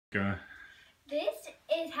Go. This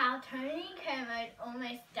is how Tony Kermode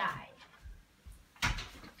almost died.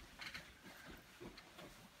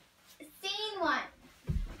 Scene 1.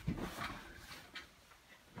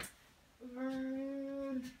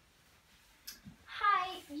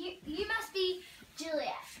 Hi, you must be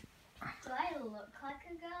Juliet. Do I look like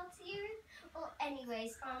a girl to you? Well,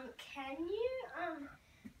 anyways, can you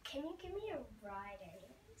give me a ride,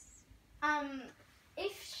 anyways?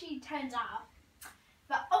 If she turns up,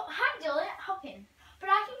 but oh, hi Juliet, hop in. But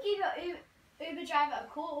I can give your Uber driver a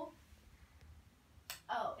call.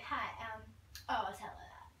 Oh, hi. I'll tell her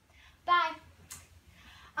that. Bye.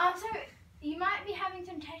 So you might be having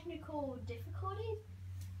some technical difficulties,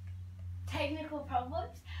 technical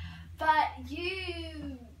problems, but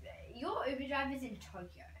your Uber driver's in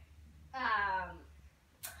Tokyo. I'm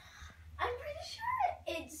pretty sure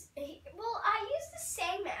well, I use the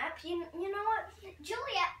same app. You know what?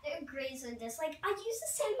 Juliet agrees with this. Like, I use the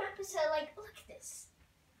same app as her. Like, look at this.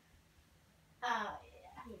 Oh,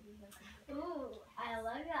 yeah. Ooh, I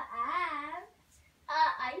love your app.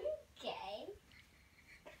 Are you gay?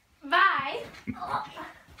 Bye. Oh.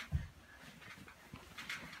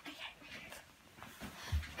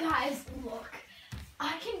 Guys, look.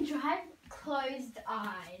 I can drive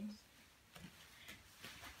closed-eyed.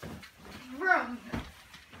 Vroom.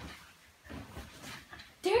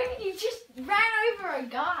 Dude, you just ran over a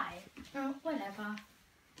guy. Oh, whatever.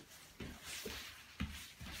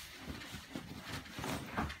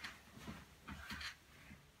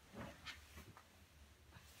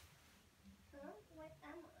 What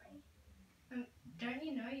am Don't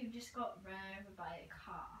you know you just got run over by a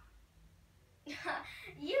car? I?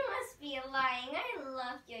 You must be lying. I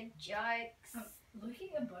love your jokes. Look at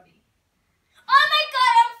your body. Oh my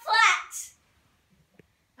god, I'm flat!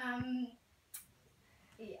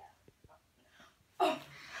 Yeah. Oh.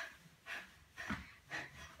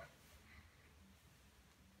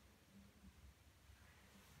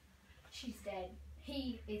 She's dead.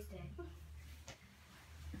 He is dead.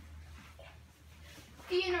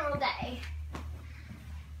 Funeral day.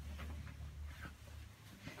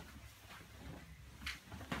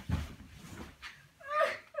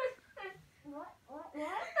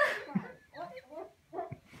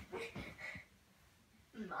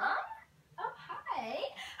 Mom? Oh, hi.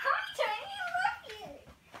 Hi, Tony. I love you.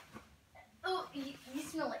 Oh, you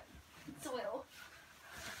smell like soil.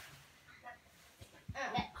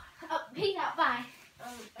 Oh, peace out. Bye.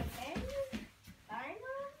 Okay. Bye,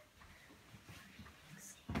 Mom.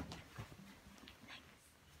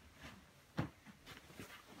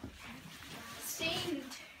 Scene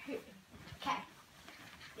 2. Okay.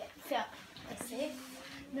 Yeah, so, this way.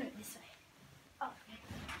 No, this way. Oh,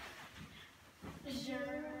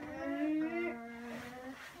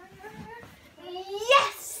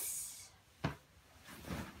 yes!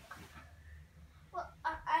 Well,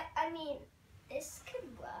 I mean, this could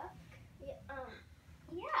work.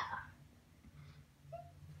 Yeah.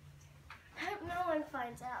 I hope no one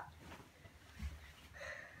finds out.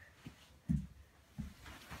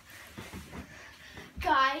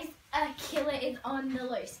 Guys, a killer is on the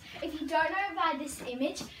loose. If you don't know by this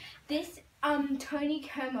image, this Tony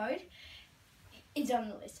Kermode is on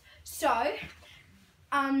the loose. So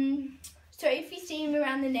if you see him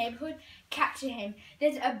around the neighborhood, capture him.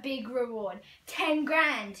 There's a big reward, 10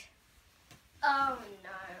 grand. Oh no,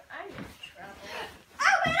 I'm in trouble.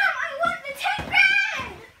 Oh, but no, I want the 10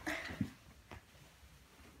 grand.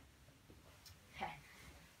 Okay.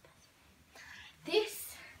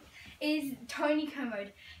 This is Tony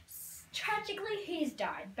Kermode. Tragically, he's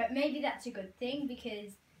died, but maybe that's a good thing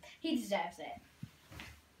because he deserves it.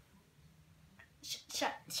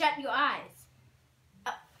 Shut your eyes.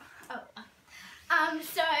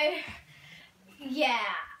 So,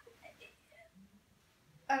 yeah.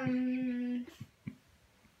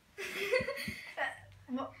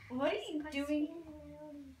 What are you doing?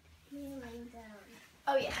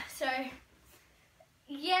 Oh yeah, so,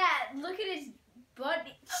 yeah, look at his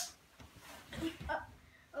body.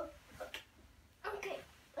 Okay,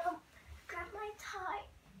 grab my tie.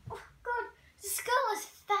 Oh god, this girl is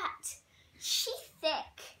fat. She's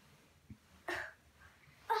thick.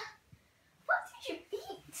 What did you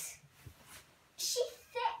eat? She's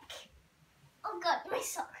thick. Oh god, my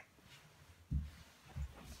sock.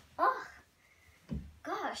 Oh,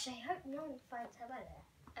 gosh, I hope no one finds out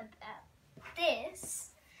about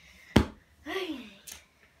this. Okay.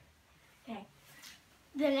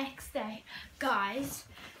 The next day, guys,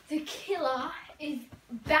 the killer is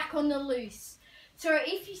back on the loose. So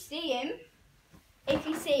if you see him,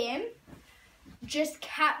 just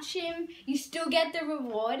catch him. You still get the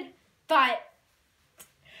reward, but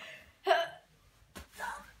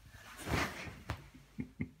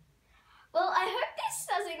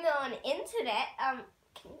internet.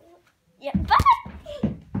 Yeah, bye.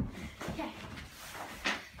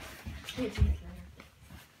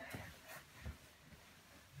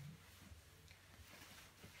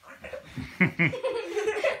 Okay.